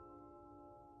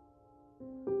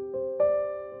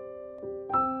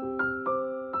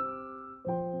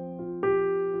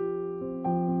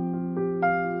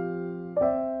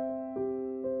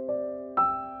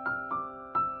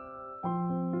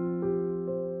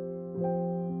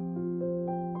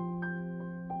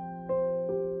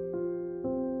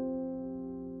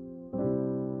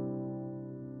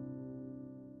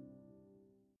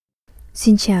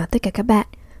Xin chào tất cả các bạn,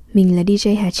 mình là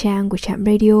DJ Hà Trang của Trạm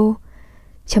Radio.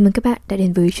 Chào mừng các bạn đã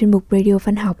đến với chuyên mục Radio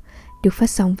Văn học được phát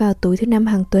sóng vào tối thứ 5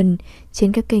 hàng tuần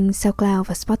trên các kênh SoundCloud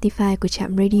và Spotify của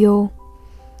Trạm Radio.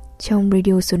 Trong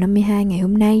Radio số 52 ngày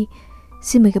hôm nay,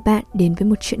 xin mời các bạn đến với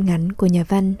một truyện ngắn của nhà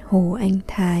văn Hồ Anh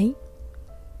Thái.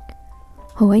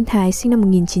 Hồ Anh Thái sinh năm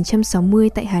 1960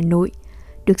 tại Hà Nội,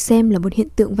 được xem là một hiện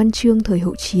tượng văn chương thời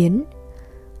hậu chiến.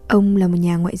 Ông là một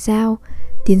nhà ngoại giao,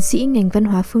 tiến sĩ ngành văn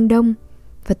hóa phương Đông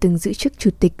và từng giữ chức Chủ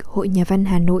tịch Hội Nhà văn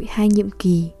Hà Nội 2 nhiệm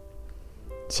kỳ.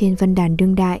 Trên văn đàn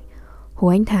đương đại, Hồ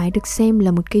Anh Thái được xem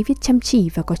là một cây viết chăm chỉ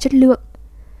và có chất lượng.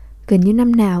 Gần như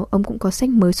năm nào ông cũng có sách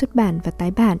mới xuất bản và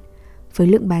tái bản, với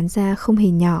lượng bán ra không hề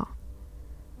nhỏ.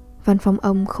 Văn phong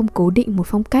ông không cố định một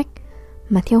phong cách,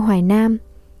 mà theo Hoài Nam,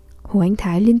 Hồ Anh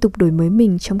Thái liên tục đổi mới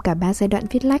mình trong cả 3 giai đoạn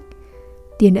viết lách: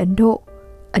 tiền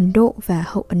Ấn Độ và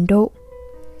hậu Ấn Độ.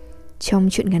 Trong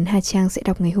truyện ngắn Hà Trang sẽ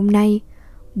đọc ngày hôm nay,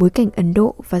 bối cảnh Ấn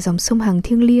Độ và dòng sông Hằng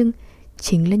thiêng liêng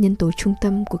chính là nhân tố trung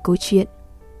tâm của câu chuyện.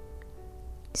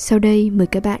 Sau đây mời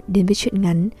các bạn đến với truyện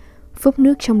ngắn Vốc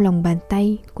nước trong lòng bàn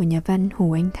tay của nhà văn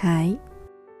Hồ Anh Thái.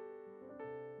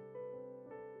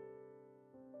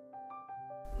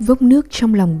 Vốc nước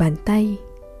trong lòng bàn tay.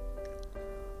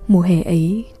 Mùa hè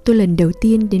ấy, tôi lần đầu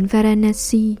tiên đến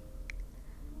Varanasi,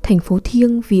 thành phố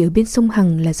thiêng vì ở bên sông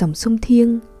Hằng là dòng sông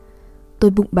thiêng.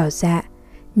 Tôi bụng bảo dạ,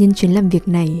 nhân chuyến làm việc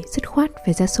này dứt khoát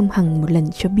phải ra sông Hằng một lần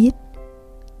cho biết.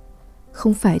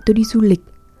 Không phải tôi đi du lịch,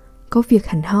 có việc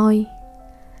hẳn hoi.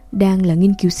 Đang là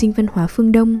nghiên cứu sinh văn hóa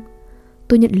phương Đông,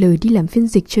 tôi nhận lời đi làm phiên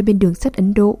dịch cho bên đường sắt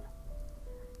Ấn Độ.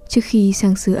 Trước khi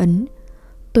sang xứ Ấn,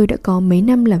 tôi đã có mấy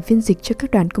năm làm phiên dịch cho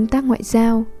các đoàn công tác ngoại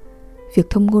giao. Việc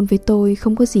thông ngôn với tôi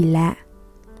không có gì lạ.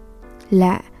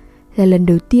 Lạ là lần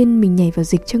đầu tiên mình nhảy vào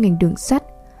dịch cho ngành đường sắt.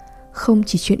 Không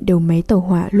chỉ chuyện đầu máy tàu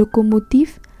hỏa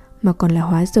locomotive mà còn là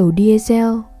hóa dầu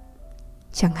diesel.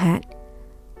 Chẳng hạn,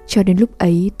 cho đến lúc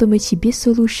ấy tôi mới chỉ biết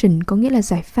solution có nghĩa là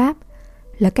giải pháp,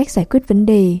 là cách giải quyết vấn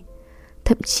đề,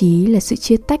 thậm chí là sự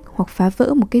chia tách hoặc phá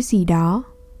vỡ một cái gì đó.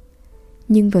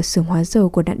 Nhưng vào xưởng hóa dầu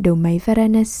của đoạn đầu máy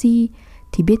Varanasi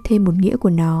thì biết thêm một nghĩa của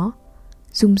nó: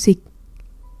 dung dịch.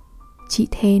 Chị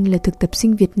Then là thực tập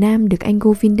sinh Việt Nam được anh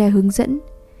Govinda hướng dẫn.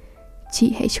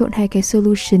 Chị hãy trộn 2 cái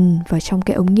solution vào trong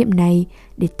cái ống nghiệm này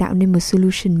để tạo nên một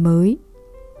solution mới.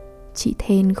 Chị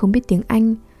Then không biết tiếng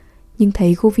Anh, nhưng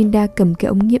thấy Govinda cầm cái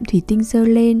ống nghiệm thủy tinh giơ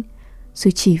lên,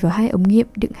 rồi chỉ vào 2 ống nghiệm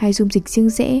đựng 2 dung dịch riêng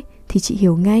rẽ, thì chị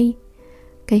hiểu ngay.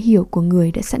 Cái hiểu của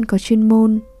người đã sẵn có chuyên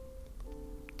môn.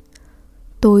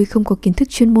 Tôi không có kiến thức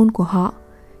chuyên môn của họ,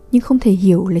 nhưng không thể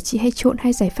hiểu là chị hãy trộn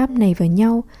 2 giải pháp này vào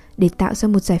nhau để tạo ra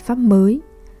một giải pháp mới.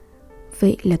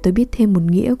 Vậy là tôi biết thêm một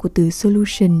nghĩa của từ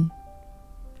solution.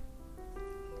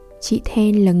 Chị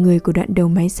Then là người của đoạn đầu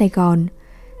máy Sài Gòn,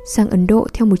 sang Ấn Độ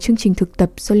theo một chương trình thực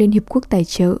tập do Liên Hiệp Quốc tài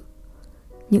trợ.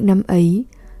 Những năm ấy,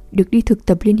 được đi thực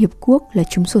tập Liên Hiệp Quốc là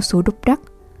trúng xổ số độc đắc.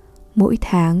 Mỗi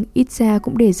tháng ít ra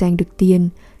cũng để dành được tiền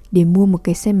để mua một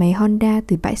cái xe máy Honda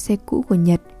từ bãi xe cũ của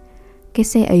Nhật. Cái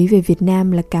xe ấy về Việt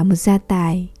Nam là cả một gia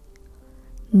tài.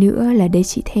 Nữa là đây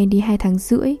chị Then đi 2 tháng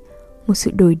rưỡi, một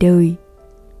sự đổi đời.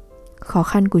 Khó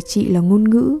khăn của chị là ngôn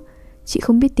ngữ, chị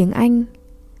không biết tiếng Anh.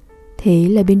 Thế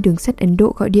là bên đường sắt Ấn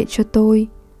Độ gọi điện cho tôi.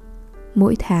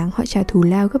 Mỗi tháng họ trả thù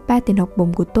lao gấp 3 tiền học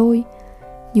bổng của tôi.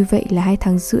 Như vậy là 2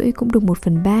 tháng rưỡi cũng được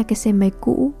 1/3 cái xe máy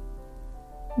cũ.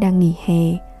 Đang nghỉ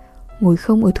hè, ngồi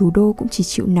không ở thủ đô cũng chỉ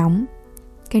chịu nóng.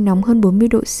 Cái nóng hơn 40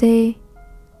 độ C.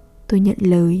 Tôi nhận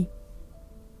lời.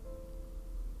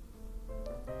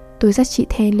 Tôi dắt chị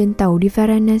Then lên tàu đi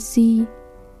Varanasi.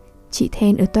 Chị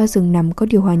Then ở toa giường nằm có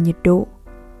điều hòa nhiệt độ.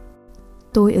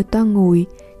 Tôi ở toa ngồi,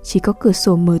 chỉ có cửa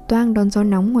sổ mở toang đón gió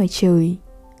nóng ngoài trời.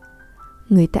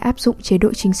 Người ta áp dụng chế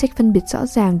độ chính sách phân biệt rõ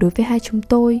ràng đối với hai chúng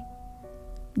tôi.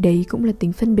 Đấy cũng là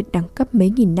tính phân biệt đẳng cấp mấy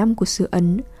nghìn năm của xứ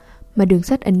Ấn, mà đường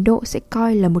sắt Ấn Độ sẽ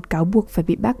coi là một cáo buộc phải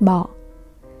bị bác bỏ.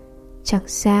 Chẳng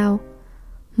sao,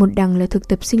 một đằng là thực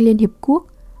tập sinh Liên Hiệp Quốc,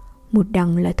 một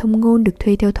đằng là thông ngôn được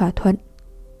thuê theo thỏa thuận.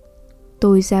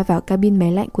 Tôi ra vào cabin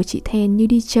máy lạnh của chị Then như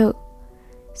đi chợ,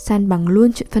 san bằng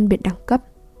luôn chuyện phân biệt đẳng cấp.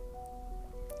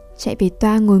 Chạy về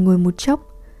toa ngồi một chốc,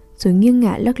 rồi nghiêng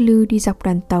ngả lắc lư đi dọc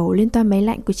đoàn tàu lên toa máy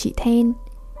lạnh của chị Then.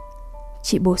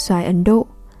 Chị bổ xoài Ấn Độ.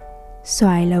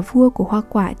 Xoài là vua của hoa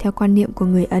quả theo quan niệm của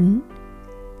người Ấn.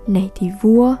 Này thì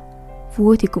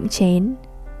vua thì cũng chén.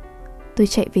 Tôi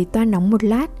chạy về toa nóng một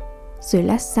lát, rồi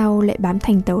lát sau lại bám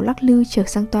thành tàu lắc lư trở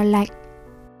sang toa lạnh.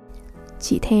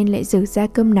 Chị Then lại giở ra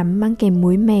cơm nắm mang kèm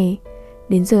muối mè.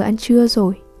 Đến giờ ăn trưa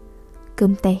rồi.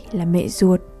 Cơm tẻ là mẹ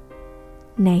ruột.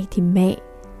 Này thì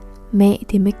mẹ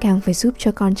thì mới càng phải giúp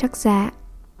cho con chắc dạ.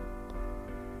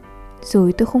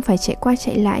 Rồi tôi không phải chạy qua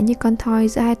chạy lại như con thoi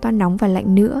giữa hai toa nóng và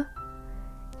lạnh nữa.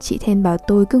 Chị Then bảo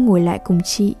tôi cứ ngồi lại cùng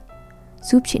chị,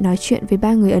 giúp chị nói chuyện với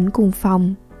 3 người Ấn cùng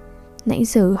phòng. Nãy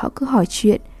giờ họ cứ hỏi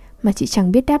chuyện mà chị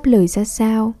chẳng biết đáp lời ra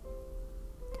sao.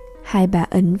 2 bà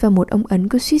Ấn và 1 ông Ấn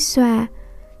cứ suýt xoa: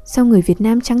 sao người Việt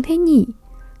Nam trắng thế nhỉ?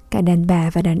 Cả đàn bà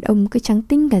và đàn ông cứ trắng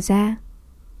tinh cả ra.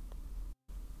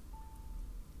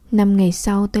 5 ngày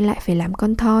sau tôi lại phải làm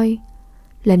con thoi.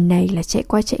 Lần này là chạy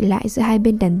qua chạy lại giữa hai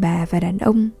bên đàn bà và đàn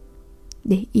ông.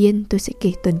 Để yên tôi sẽ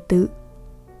kể tuần tự.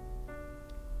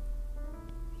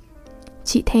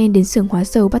 Chị Then đến xưởng hóa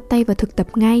dầu bắt tay vào thực tập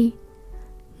ngay.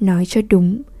 Nói cho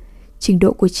đúng, trình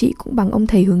độ của chị cũng bằng ông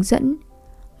thầy hướng dẫn.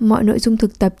 Mọi nội dung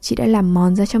thực tập chị đã làm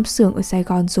mòn ra trong xưởng ở Sài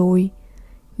Gòn rồi.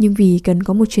 Nhưng vì cần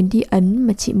có một chuyến đi Ấn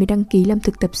mà chị mới đăng ký làm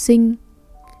thực tập sinh.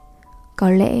 Có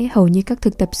lẽ hầu như các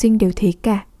thực tập sinh đều thế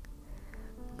cả.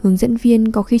 Hướng dẫn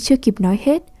viên có khi chưa kịp nói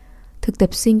hết, thực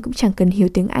tập sinh cũng chẳng cần hiểu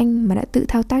tiếng Anh mà đã tự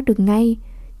thao tác được ngay,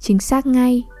 chính xác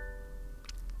ngay.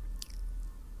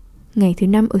 Ngày thứ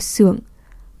 5 ở xưởng,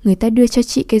 người ta đưa cho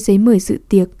chị cái giấy mời dự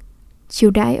tiệc,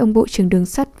 chiêu đãi ông bộ trưởng đường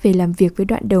sắt về làm việc với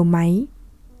đoạn đầu máy.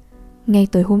 Ngay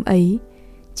tối hôm ấy,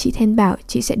 chị Then bảo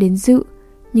chị sẽ đến dự,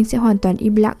 nhưng sẽ hoàn toàn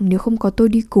im lặng nếu không có tôi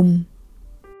đi cùng.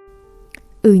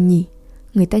 Ừ nhỉ,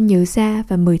 người ta nhớ ra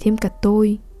và mời thêm cả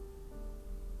tôi.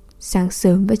 Sáng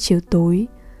sớm và chiều tối,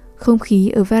 không khí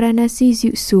ở Varanasi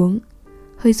dịu xuống,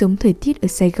 hơi giống thời tiết ở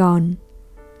Sài Gòn.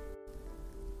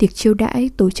 Tiệc chiêu đãi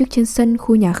tổ chức trên sân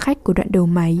khu nhà khách của đoạn đầu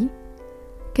máy.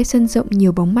 Cái sân rộng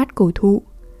nhiều bóng mát cổ thụ,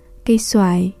 cây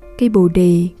xoài, cây bồ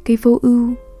đề, cây vô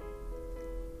ưu.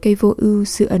 Cây vô ưu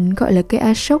xứ Ấn gọi là cây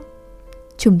Ashok,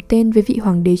 trùng tên với vị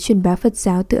hoàng đế truyền bá Phật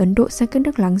giáo từ Ấn Độ sang các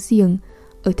nước láng giềng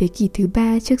ở thế kỷ thứ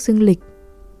 3 trước dương lịch.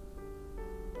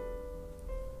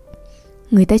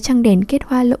 Người ta trăng đèn kết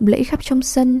hoa lộng lẫy khắp trong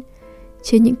sân,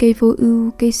 trên những cây vô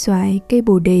ưu, cây xoài, cây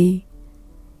bồ đề.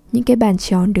 Những cái bàn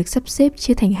tròn được sắp xếp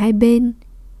chia thành 2 bên.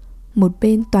 Một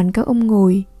bên toàn các ông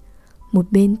ngồi,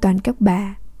 một bên toàn các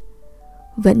bà.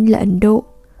 Vẫn là Ấn Độ,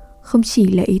 không chỉ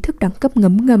là ý thức đẳng cấp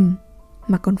ngấm ngầm,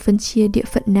 mà còn phân chia địa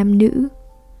phận nam nữ.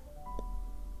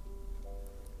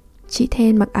 Chị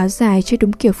Then mặc áo dài cho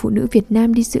đúng kiểu phụ nữ Việt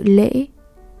Nam đi dự lễ.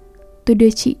 Tôi đưa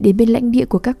chị đến bên lãnh địa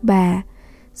của các bà,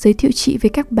 giới thiệu chị với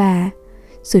các bà,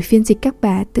 rồi phiên dịch các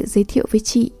bà tự giới thiệu với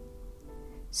chị.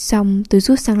 Xong tôi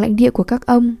rút sang lãnh địa của các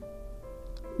ông.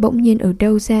 Bỗng nhiên ở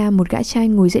đâu ra một gã trai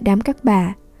ngồi giữa đám các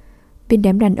bà. Bên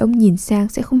đám đàn ông nhìn sang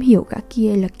sẽ không hiểu gã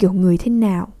kia là kiểu người thế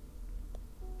nào.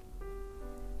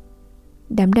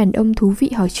 Đám đàn ông thú vị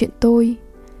hỏi chuyện tôi.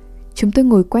 Chúng tôi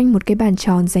ngồi quanh một cái bàn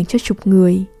tròn dành cho chục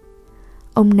người.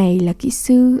 Ông này là kỹ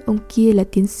sư, ông kia là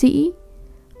tiến sĩ.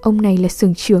 Ông này là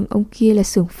xưởng trưởng, ông kia là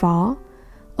xưởng phó.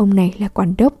 Ông này là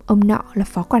quản đốc, ông nọ là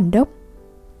phó quản đốc.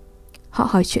 Họ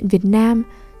hỏi chuyện Việt Nam,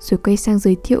 rồi quay sang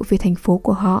giới thiệu về thành phố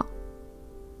của họ.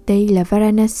 Đây là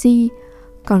Varanasi,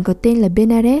 còn có tên là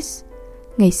Benares,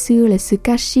 ngày xưa là xứ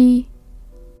Kashi.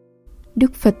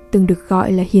 Đức Phật từng được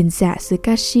gọi là hiền giả xứ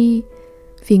Kashi,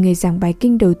 vì người giảng bài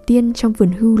kinh đầu tiên trong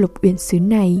vườn hưu Lộc Uyển xứ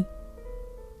này.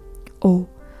 Ồ,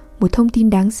 một thông tin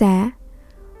đáng giá.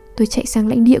 Tôi chạy sang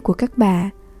lãnh địa của các bà,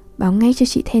 báo ngay cho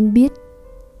chị Then biết.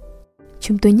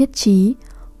 Chúng tôi nhất trí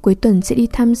cuối tuần sẽ đi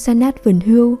thăm Sanat vườn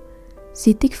hưu,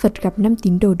 di tích Phật gặp 5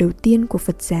 tín đồ đầu tiên của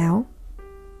Phật giáo.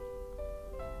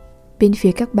 Bên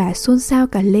phía các bà xôn xao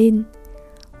cả lên.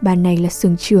 Bà này là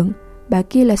xưởng trưởng, bà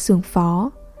kia là xưởng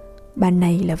phó. Bà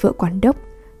này là vợ quản đốc,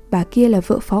 bà kia là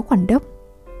vợ phó quản đốc.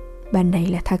 Bà này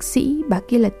là thạc sĩ, bà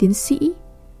kia là tiến sĩ.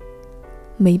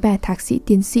 Mấy bà thạc sĩ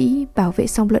tiến sĩ bảo vệ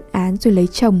xong luận án rồi lấy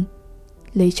chồng.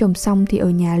 Lấy chồng xong thì ở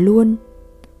nhà luôn.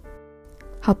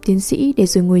 Học tiến sĩ để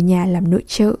rồi ngồi nhà làm nội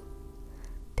trợ.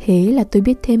 Thế là tôi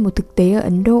biết thêm một thực tế ở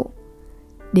Ấn Độ.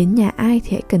 Đến nhà ai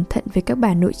thì hãy cẩn thận với các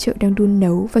bà nội trợ đang đun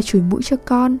nấu và chùi mũi cho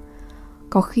con.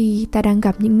 Có khi ta đang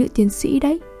gặp những nữ tiến sĩ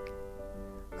đấy.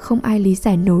 Không ai lý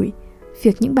giải nổi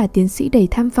việc những bà tiến sĩ đầy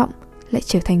tham vọng lại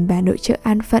trở thành bà nội trợ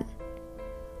an phận.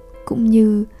 Cũng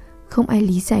như không ai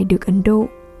lý giải được Ấn Độ.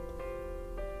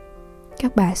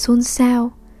 Các bà xôn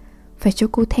xao, phải cho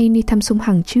cô Then đi thăm sông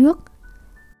Hằng trước.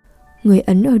 Người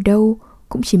Ấn ở đâu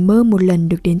cũng chỉ mơ một lần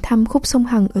được đến thăm khúc sông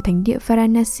Hằng ở thánh địa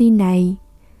Varanasi này.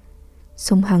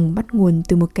 Sông Hằng bắt nguồn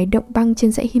từ một cái động băng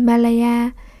trên dãy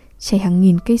Himalaya, chảy hàng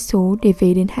nghìn cây số để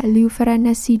về đến hạ lưu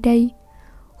Varanasi đây.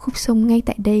 Khúc sông ngay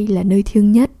tại đây là nơi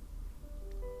thiêng nhất.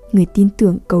 Người tin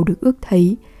tưởng cầu được ước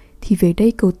thấy thì về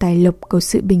đây cầu tài lộc, cầu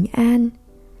sự bình an.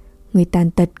 Người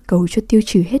tàn tật cầu cho tiêu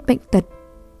trừ hết bệnh tật.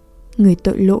 Người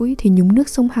tội lỗi thì nhúng nước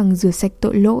sông Hằng rửa sạch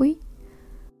tội lỗi.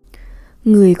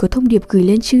 Người có thông điệp gửi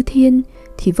lên chư thiên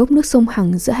thì vốc nước sông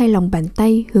Hằng giữa hai lòng bàn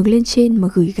tay hướng lên trên mà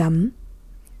gửi gắm.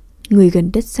 Người gần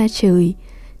đất xa trời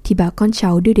thì bảo con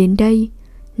cháu đưa đến đây,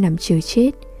 nằm chờ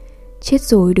chết. Chết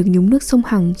rồi được nhúng nước sông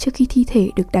Hằng trước khi thi thể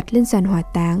được đặt lên giàn hỏa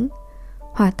táng.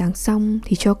 Hỏa táng xong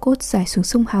thì cho cốt rải xuống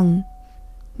sông Hằng.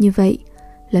 Như vậy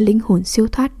là linh hồn siêu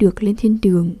thoát được lên thiên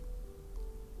đường.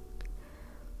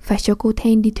 Phải cho cô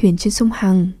Then đi thuyền trên sông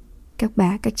Hằng, các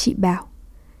bà các chị bảo.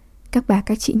 Các bà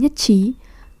các chị nhất trí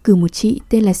cử một chị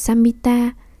tên là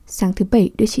Samita sáng thứ 7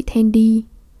 đưa chị Then đi.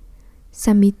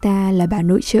 Samita là bà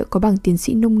nội trợ có bằng tiến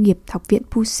sĩ nông nghiệp Học viện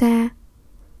Pusa.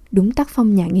 Đúng tác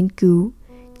phong nhà nghiên cứu,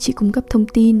 chị cung cấp thông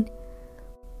tin.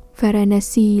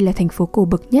 Varanasi là thành phố cổ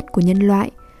bậc nhất của nhân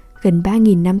loại, gần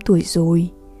 3.000 năm tuổi rồi.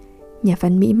 Nhà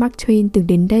văn Mỹ Mark Twain từng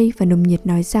đến đây và nồng nhiệt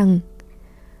nói rằng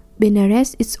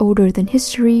Benares is older than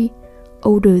history,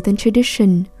 older than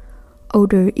tradition,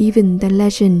 older even than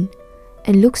legend,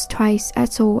 and looks twice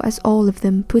as old as all of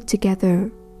them put together.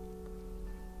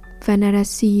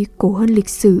 Varanasi cổ hơn lịch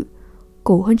sử,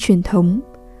 cổ hơn truyền thống,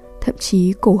 thậm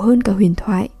chí cổ hơn cả huyền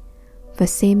thoại, và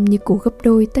xem như cổ gấp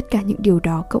đôi tất cả những điều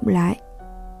đó cộng lại.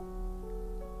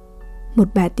 Một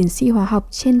bà tiến sĩ hóa học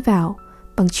chen vào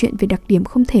bằng chuyện về đặc điểm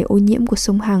không thể ô nhiễm của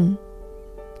sông Hằng.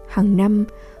 Hàng năm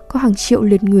có hàng triệu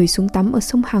lượt người xuống tắm ở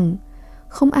sông Hằng,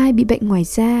 không ai bị bệnh ngoài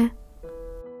da.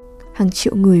 Hàng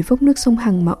triệu người vốc nước sông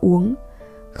Hằng mà uống,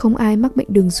 không ai mắc bệnh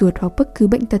đường ruột hoặc bất cứ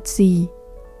bệnh tật gì.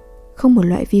 Không một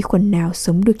loại vi khuẩn nào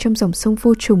sống được trong dòng sông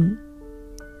vô trùng.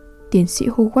 Tiến sĩ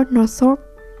Howard Northrop,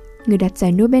 người đạt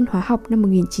giải Nobel hóa học năm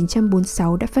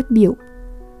 1946 đã phát biểu: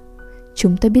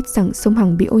 chúng ta biết rằng sông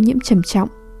Hằng bị ô nhiễm trầm trọng.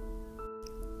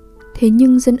 Thế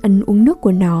nhưng dân Ấn uống nước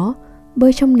của nó,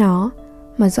 bơi trong nó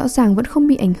mà rõ ràng vẫn không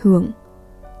bị ảnh hưởng.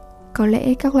 Có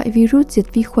lẽ các loại virus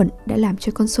diệt vi khuẩn đã làm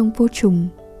cho con sông vô trùng.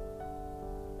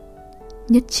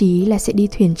 Nhất trí là sẽ đi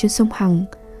thuyền trên sông Hằng.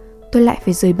 Tôi lại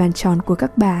phải rời bàn tròn của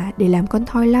các bà để làm con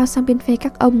thoi lao sang bên phe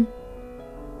các ông.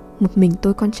 Một mình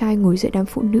tôi con trai ngồi giữa đám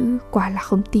phụ nữ quả là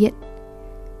không tiện.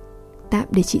 Tạm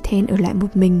để chị Then ở lại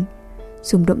một mình,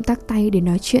 dùng động tác tay để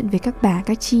nói chuyện với các bà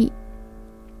các chị.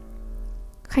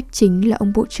 Khách chính là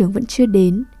ông bộ trưởng vẫn chưa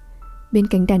đến. Bên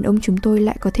cạnh đàn ông chúng tôi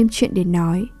lại có thêm chuyện để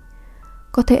nói.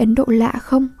 Có thấy Ấn Độ lạ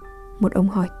không? Một ông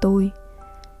hỏi tôi.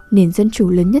 Nền dân chủ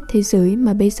lớn nhất thế giới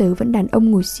mà bây giờ vẫn đàn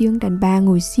ông ngồi riêng, đàn bà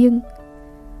ngồi riêng.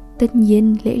 Tất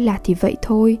nhiên lễ lạt thì vậy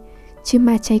thôi, chứ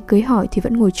ma chay cưới hỏi thì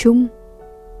vẫn ngồi chung.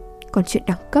 Còn chuyện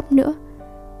đẳng cấp nữa.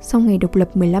 Sau ngày độc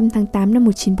lập 15 tháng 8 năm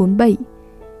 1947,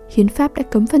 hiến pháp đã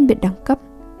cấm phân biệt đẳng cấp.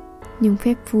 Nhưng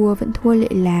phép vua vẫn thua lệ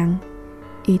làng.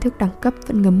 Ý thức đẳng cấp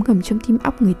vẫn ngấm ngầm trong tim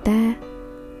óc người ta.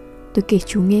 Tôi kể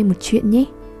chú nghe một chuyện nhé.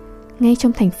 Ngay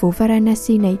trong thành phố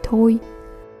Varanasi này thôi.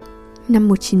 Năm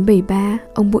 1973,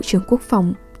 ông Bộ trưởng Quốc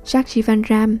phòng Jagjivan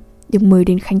Ram được mời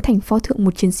đến khánh thành pho tượng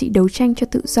một chiến sĩ đấu tranh cho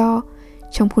tự do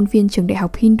trong khuôn viên trường đại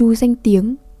học Hindu danh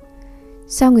tiếng.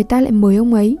 Sao người ta lại mời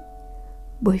ông ấy?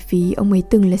 Bởi vì ông ấy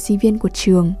từng là sinh viên của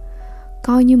trường,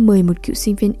 coi như mời một cựu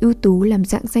sinh viên ưu tú làm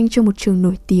rạng danh cho một trường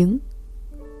nổi tiếng.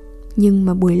 Nhưng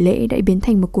mà buổi lễ đã biến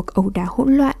thành một cuộc ẩu đả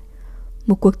hỗn loạn,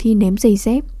 một cuộc thi ném giày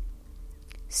dép.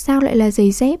 Sao lại là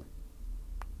giày dép?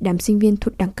 Đám sinh viên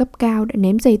thuộc đẳng cấp cao đã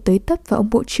ném giày tới tấp vào ông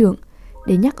bộ trưởng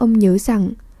để nhắc ông nhớ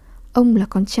rằng ông là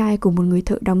con trai của một người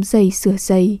thợ đóng giày sửa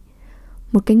giày,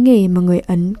 một cái nghề mà người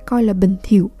Ấn coi là bẩn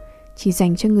thỉu, chỉ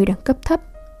dành cho người đẳng cấp thấp.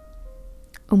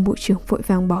 Ông bộ trưởng vội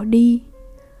vàng bỏ đi.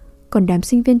 Còn đám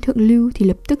sinh viên thượng lưu thì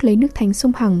lập tức lấy nước thánh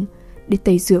sông Hằng để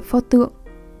tẩy rửa pho tượng,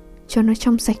 cho nó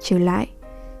trong sạch trở lại,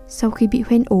 sau khi bị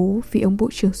hoen ố vì ông bộ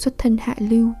trưởng xuất thân hạ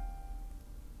lưu.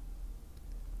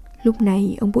 Lúc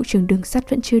này ông bộ trưởng đường sắt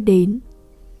vẫn chưa đến.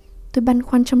 Tôi băn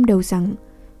khoăn trong đầu rằng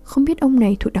không biết ông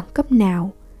này thuộc đẳng cấp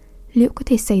nào, liệu có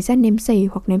thể xảy ra ném giày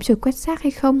hoặc ném chổi quét rác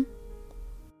hay không.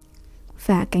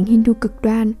 Và cánh Hindu cực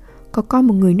đoan có coi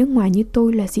một người nước ngoài như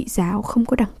tôi là dị giáo không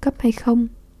có đẳng cấp hay không.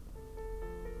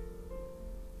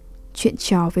 Chuyện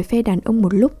trò với phe đàn ông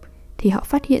một lúc thì họ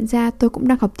phát hiện ra tôi cũng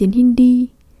đang học tiếng Hindi.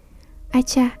 Ai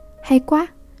cha, hay quá,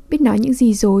 biết nói những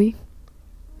gì rồi.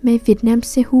 Mê Việt Nam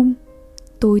se hum,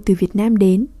 tôi từ Việt Nam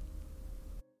đến.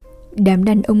 Đám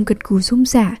đàn ông gật gù rôm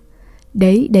rả.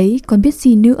 Đấy, còn biết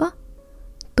gì nữa?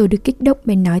 Tôi được kích động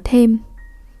bèn nói thêm.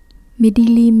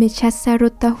 Medili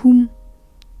Mechasarotahum,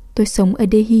 tôi sống ở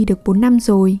Delhi được 4 năm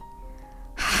rồi.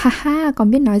 Ha,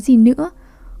 còn biết nói gì nữa?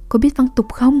 Có biết văn tục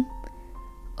không?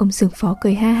 Ông xưởng phó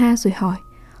cười ha ha rồi hỏi.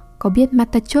 Có biết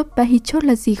Matachot Bahichot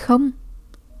là gì không?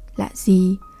 Lạ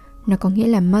gì? Nó có nghĩa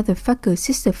là motherfucker,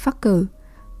 sisterfucker.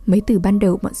 Mấy từ ban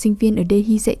đầu bọn sinh viên ở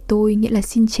Delhi dạy tôi nghĩa là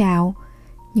xin chào,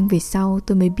 nhưng về sau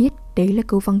tôi mới biết đấy là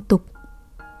câu văng tục.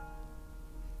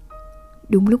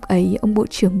 Đúng lúc ấy, ông bộ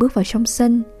trưởng bước vào trong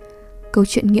sân. Câu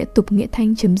chuyện nghĩa tục nghĩa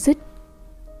thanh chấm dứt.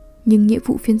 Nhưng nghĩa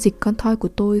vụ phiên dịch con thoi của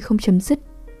tôi không chấm dứt.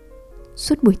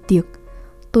 Suốt buổi tiệc,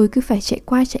 tôi cứ phải chạy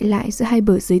qua chạy lại giữa hai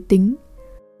bờ giới tính,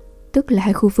 tức là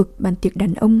hai khu vực bàn tiệc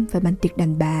đàn ông và bàn tiệc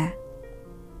đàn bà.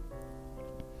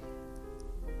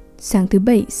 Sáng thứ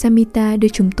Bảy, Samita đưa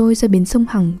chúng tôi ra bến sông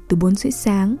Hằng từ 4:30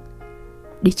 sáng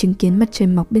để chứng kiến mặt trời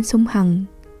mọc bên sông Hằng.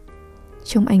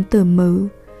 Trong ánh tờ mờ,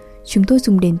 chúng tôi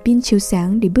dùng đèn pin chiếu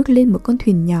sáng để bước lên một con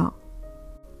thuyền nhỏ.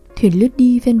 Thuyền lướt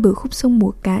đi ven bờ khúc sông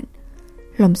mùa cạn,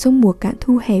 lòng sông mùa cạn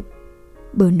thu hẹp,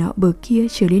 bờ nọ bờ kia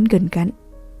trở lên gần gắn.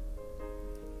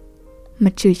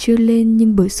 Mặt trời chưa lên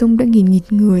nhưng bờ sông đã nghìn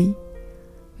nghịt người.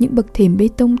 Những bậc thềm bê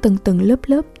tông tầng tầng lớp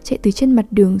lớp chạy từ trên mặt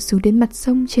đường xuống đến mặt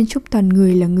sông, chen chúc toàn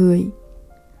người là người.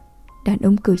 Đàn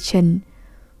ông cởi trần,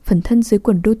 phần thân dưới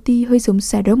quần đô-ti hơi giống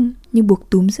xà rông nhưng buộc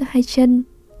túm giữa hai chân.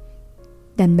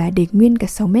 Đàn bà để nguyên cả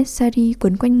 6 mét sari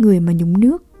quấn quanh người mà nhúng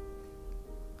nước.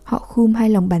 Họ khum hai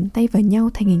lòng bàn tay vào nhau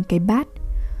thành hình cái bát,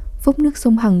 vốc nước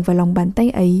sông Hằng vào lòng bàn tay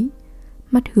ấy,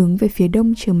 mắt hướng về phía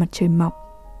đông chờ mặt trời mọc.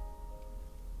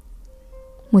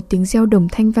 Một tiếng reo đồng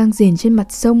thanh vang rền trên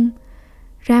mặt sông.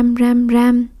 Ram Ram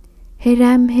Ram, He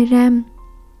Ram He Ram.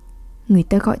 Người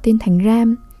ta gọi tên Thánh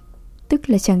Ram, tức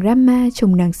là chàng Rama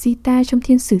chồng nàng Sita trong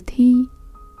thiên sử thi.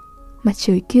 Mặt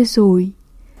trời kia rồi.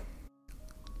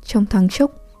 Trong thoáng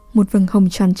chốc, một vầng hồng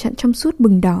tròn chặn trong suốt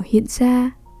bừng đỏ hiện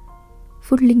ra.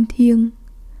 Phút linh thiêng.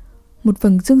 Một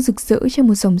vầng dương rực rỡ trên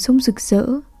một dòng sông rực rỡ.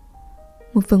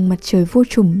 Một vầng mặt trời vô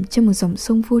trùng trên một dòng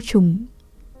sông vô trùng.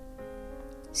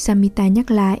 Samita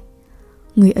nhắc lại,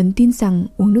 người Ấn tin rằng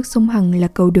uống nước sông Hằng là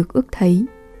cầu được ước thấy.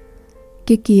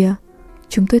 Kia kìa,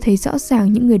 chúng tôi thấy rõ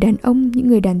ràng những người đàn ông, những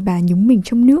người đàn bà nhúng mình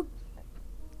trong nước.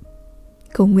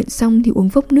 Cầu nguyện xong thì uống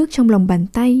vốc nước trong lòng bàn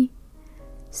tay.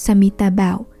 Samita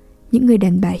bảo, những người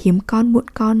đàn bà hiếm con muộn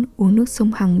con uống nước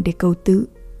sông Hằng để cầu tự.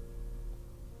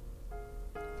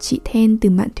 Chị Then từ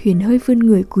mạn thuyền hơi vươn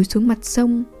người cúi xuống mặt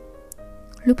sông.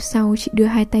 Lúc sau chị đưa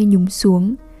hai tay nhúng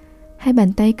xuống, hai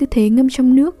bàn tay cứ thế ngâm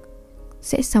trong nước,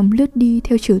 sẽ sóng lướt đi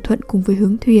theo chiều thuận cùng với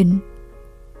hướng thuyền.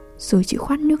 Rồi chị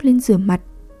khoát nước lên rửa mặt.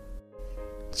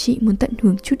 Chị muốn tận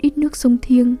hưởng chút ít nước sông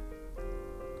thiêng.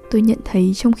 Tôi nhận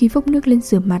thấy trong khi vốc nước lên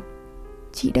rửa mặt,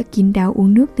 chị đã kín đáo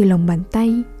uống nước từ lòng bàn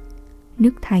tay.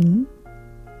 Nước thánh.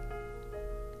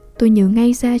 Tôi nhớ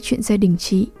ngay ra chuyện gia đình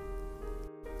chị.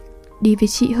 Đi với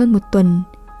chị hơn 1 tuần,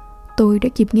 tôi đã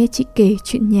kịp nghe chị kể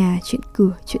chuyện nhà, chuyện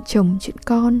cửa, chuyện chồng, chuyện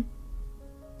con.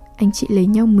 Anh chị lấy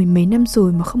nhau 10 mấy năm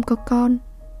rồi mà không có con.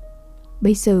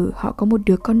 Bây giờ họ có một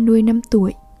đứa con nuôi 5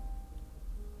 tuổi.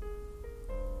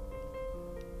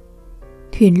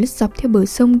 Thuyền lướt dọc theo bờ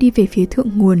sông đi về phía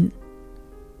thượng nguồn.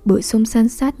 Bờ sông san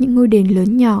sát những ngôi đền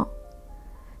lớn nhỏ.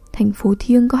 Thành phố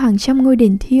thiêng có hàng trăm ngôi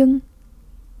đền thiêng.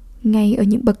 Ngay ở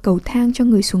những bậc cầu thang cho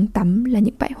người xuống tắm là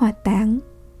những bãi hỏa táng.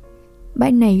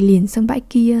 Bãi này liền sang bãi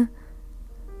kia.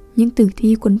 Những tử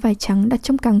thi quấn vải trắng đặt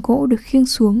trong càng gỗ được khiêng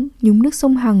xuống, nhúng nước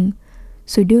sông Hằng,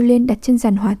 rồi đưa lên đặt trên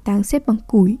giàn hỏa táng xếp bằng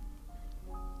củi.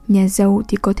 Nhà giàu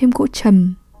thì có thêm gỗ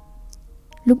trầm.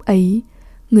 Lúc ấy,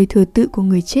 người thừa tự của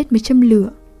người chết mới châm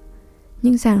lửa.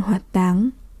 Những giàn hỏa táng,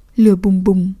 lửa bùng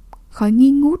bùng, khói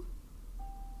nghi ngút.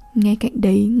 Ngay cạnh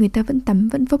đấy người ta vẫn tắm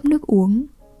vẫn vốc nước uống.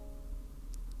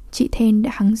 Chị Then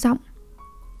đã hắng giọng,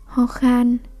 ho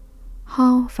khan,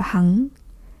 ho và hắng.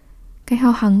 Cái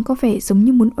ho hắng có vẻ giống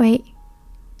như muốn oẹ.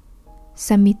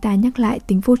 Samita nhắc lại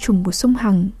tính vô trùng của sông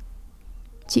Hằng.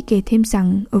 Chị kể thêm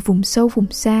rằng ở vùng sâu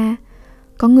vùng xa,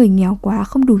 có người nghèo quá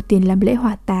không đủ tiền làm lễ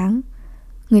hỏa táng,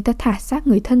 người ta thả xác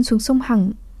người thân xuống sông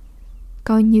Hằng.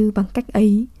 Coi như bằng cách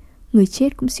ấy, người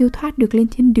chết cũng siêu thoát được lên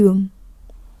thiên đường.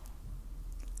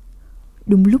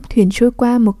 Đúng lúc thuyền trôi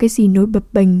qua một cái gì nối bập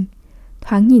bềnh,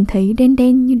 thoáng nhìn thấy đen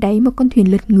đen như đáy một con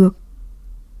thuyền lật ngược.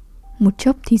 Một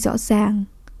chốc thì rõ ràng,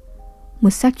 một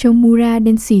xác trâu Mura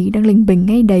đen xì đang lềnh bềnh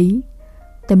ngay đấy,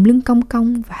 tấm lưng cong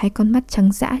cong và hai con mắt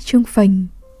trắng dã trương phình.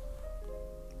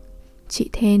 Chị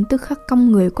Then tức khắc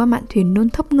cong người qua mạn thuyền nôn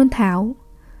thốc nôn tháo.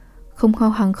 Không ho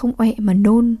hắng không oẹ mà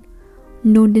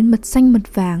nôn đến mật xanh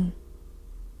mật vàng.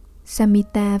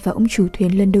 Samita và ông chủ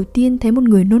thuyền lần đầu tiên thấy một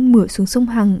người nôn mửa xuống sông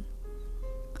Hằng.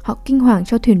 Họ kinh hoàng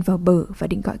cho thuyền vào bờ và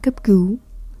định gọi cấp cứu.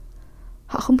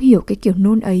 Họ không hiểu cái kiểu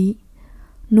nôn ấy.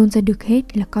 Nôn ra được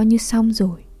hết là coi như xong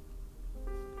rồi.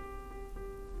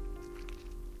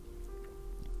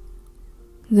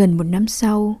 Gần 1 năm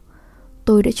sau,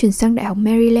 tôi đã chuyển sang Đại học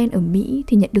Maryland ở Mỹ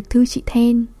thì nhận được thư chị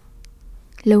Then.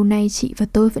 Lâu nay chị và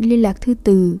tôi vẫn liên lạc thư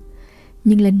từ,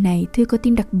 nhưng lần này thư có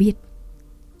tin đặc biệt.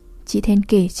 Chị Then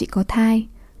kể chị có thai,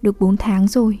 được 4 tháng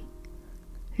rồi.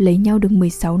 Lấy nhau được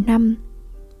 16 năm.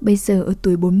 Bây giờ ở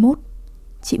tuổi 41,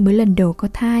 chị mới lần đầu có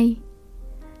thai.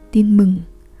 Tin mừng,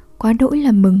 quá đỗi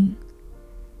là mừng.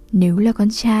 Nếu là con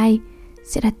trai,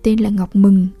 sẽ đặt tên là Ngọc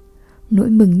Mừng, nỗi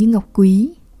mừng như ngọc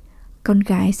quý. Con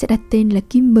gái sẽ đặt tên là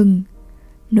Kim Mừng,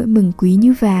 nỗi mừng quý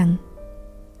như vàng.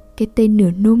 Cái tên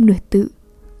nửa nôm nửa tự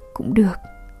cũng được.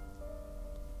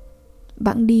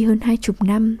 Bẵng đi hơn 20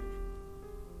 năm.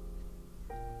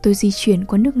 Tôi di chuyển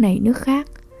qua nước này nước khác,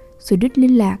 rồi đứt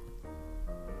liên lạc.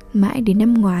 Mãi đến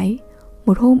năm ngoái,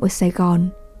 một hôm ở Sài Gòn,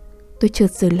 tôi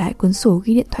chợt dở lại cuốn sổ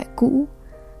ghi điện thoại cũ,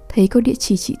 thấy có địa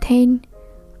chỉ chị Then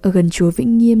ở gần chùa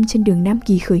Vĩnh Nghiêm trên đường Nam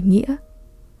Kỳ khởi nghĩa.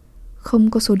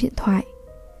 Không có số điện thoại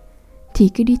thì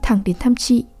cứ đi thẳng đến thăm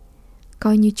chị,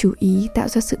 coi như chủ ý tạo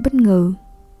ra sự bất ngờ.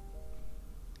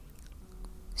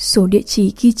 Sổ địa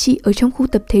chỉ ghi chị ở trong khu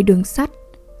tập thể đường sắt,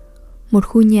 một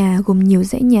khu nhà gồm nhiều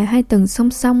dãy nhà 2 tầng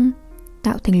song song,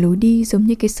 tạo thành lối đi giống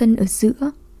như cái sân ở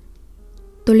giữa.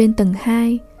 Tôi lên tầng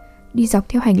 2, đi dọc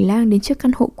theo hành lang đến trước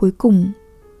căn hộ cuối cùng.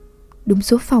 Đúng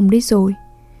số phòng đây rồi,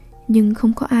 nhưng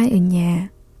không có ai ở nhà.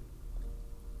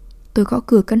 Tôi gõ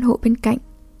cửa căn hộ bên cạnh.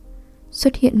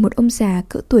 Xuất hiện một ông già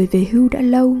cỡ tuổi về hưu đã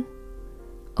lâu.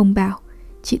 Ông bảo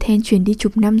chị Then chuyển đi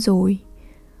chục năm rồi.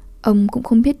 Ông cũng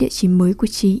không biết địa chỉ mới của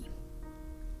chị.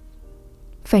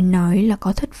 Phải nói là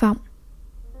có thất vọng.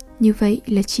 Như vậy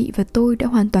là chị và tôi đã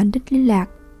hoàn toàn đứt liên lạc.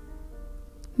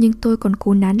 Nhưng tôi còn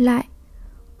cố nán lại,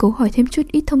 cố hỏi thêm chút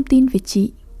ít thông tin về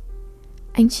chị.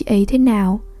 Anh chị ấy thế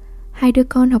nào? 2 đứa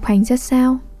con học hành ra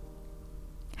sao?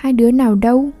 2 đứa nào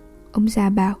đâu? Ông già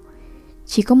bảo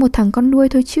chỉ có một thằng con nuôi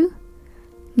thôi chứ.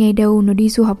 Nghe đâu nó đi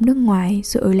du học nước ngoài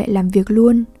rồi ở lại làm việc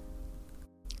luôn.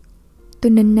 Tôi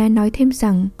nần na nói thêm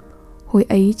rằng hồi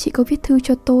ấy chị có viết thư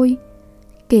cho tôi,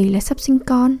 kể là sắp sinh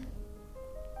con.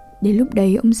 Đến lúc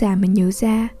đấy ông già mới nhớ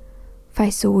ra,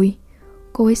 phải rồi,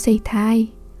 cô ấy sẩy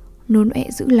thai, nôn ọe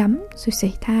dữ lắm rồi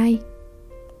sẩy thai.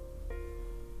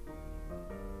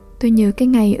 Tôi nhớ cái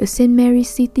ngày ở St. Mary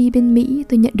City bên Mỹ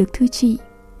tôi nhận được thư chị.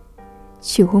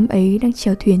 Chiều hôm ấy đang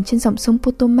chèo thuyền trên dòng sông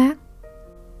Potomac.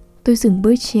 Tôi dừng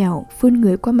bơi chèo, vươn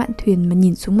người qua mạn thuyền mà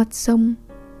nhìn xuống mặt sông.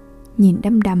 Nhìn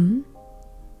đăm đắm.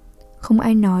 Không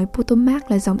ai nói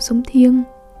Potomac là dòng sông thiêng,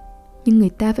 nhưng người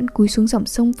ta vẫn cúi xuống dòng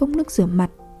sông vốc nước rửa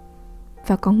mặt.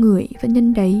 Và có người vẫn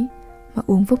nhân đấy mà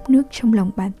uống vốc nước trong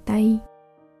lòng bàn tay.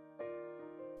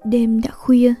 Đêm đã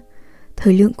khuya,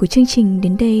 thời lượng của chương trình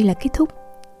đến đây là kết thúc.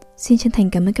 Xin chân thành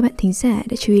cảm ơn các bạn thính giả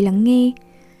đã chú ý lắng nghe.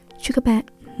 Chúc các bạn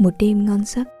một đêm ngon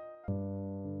giấc.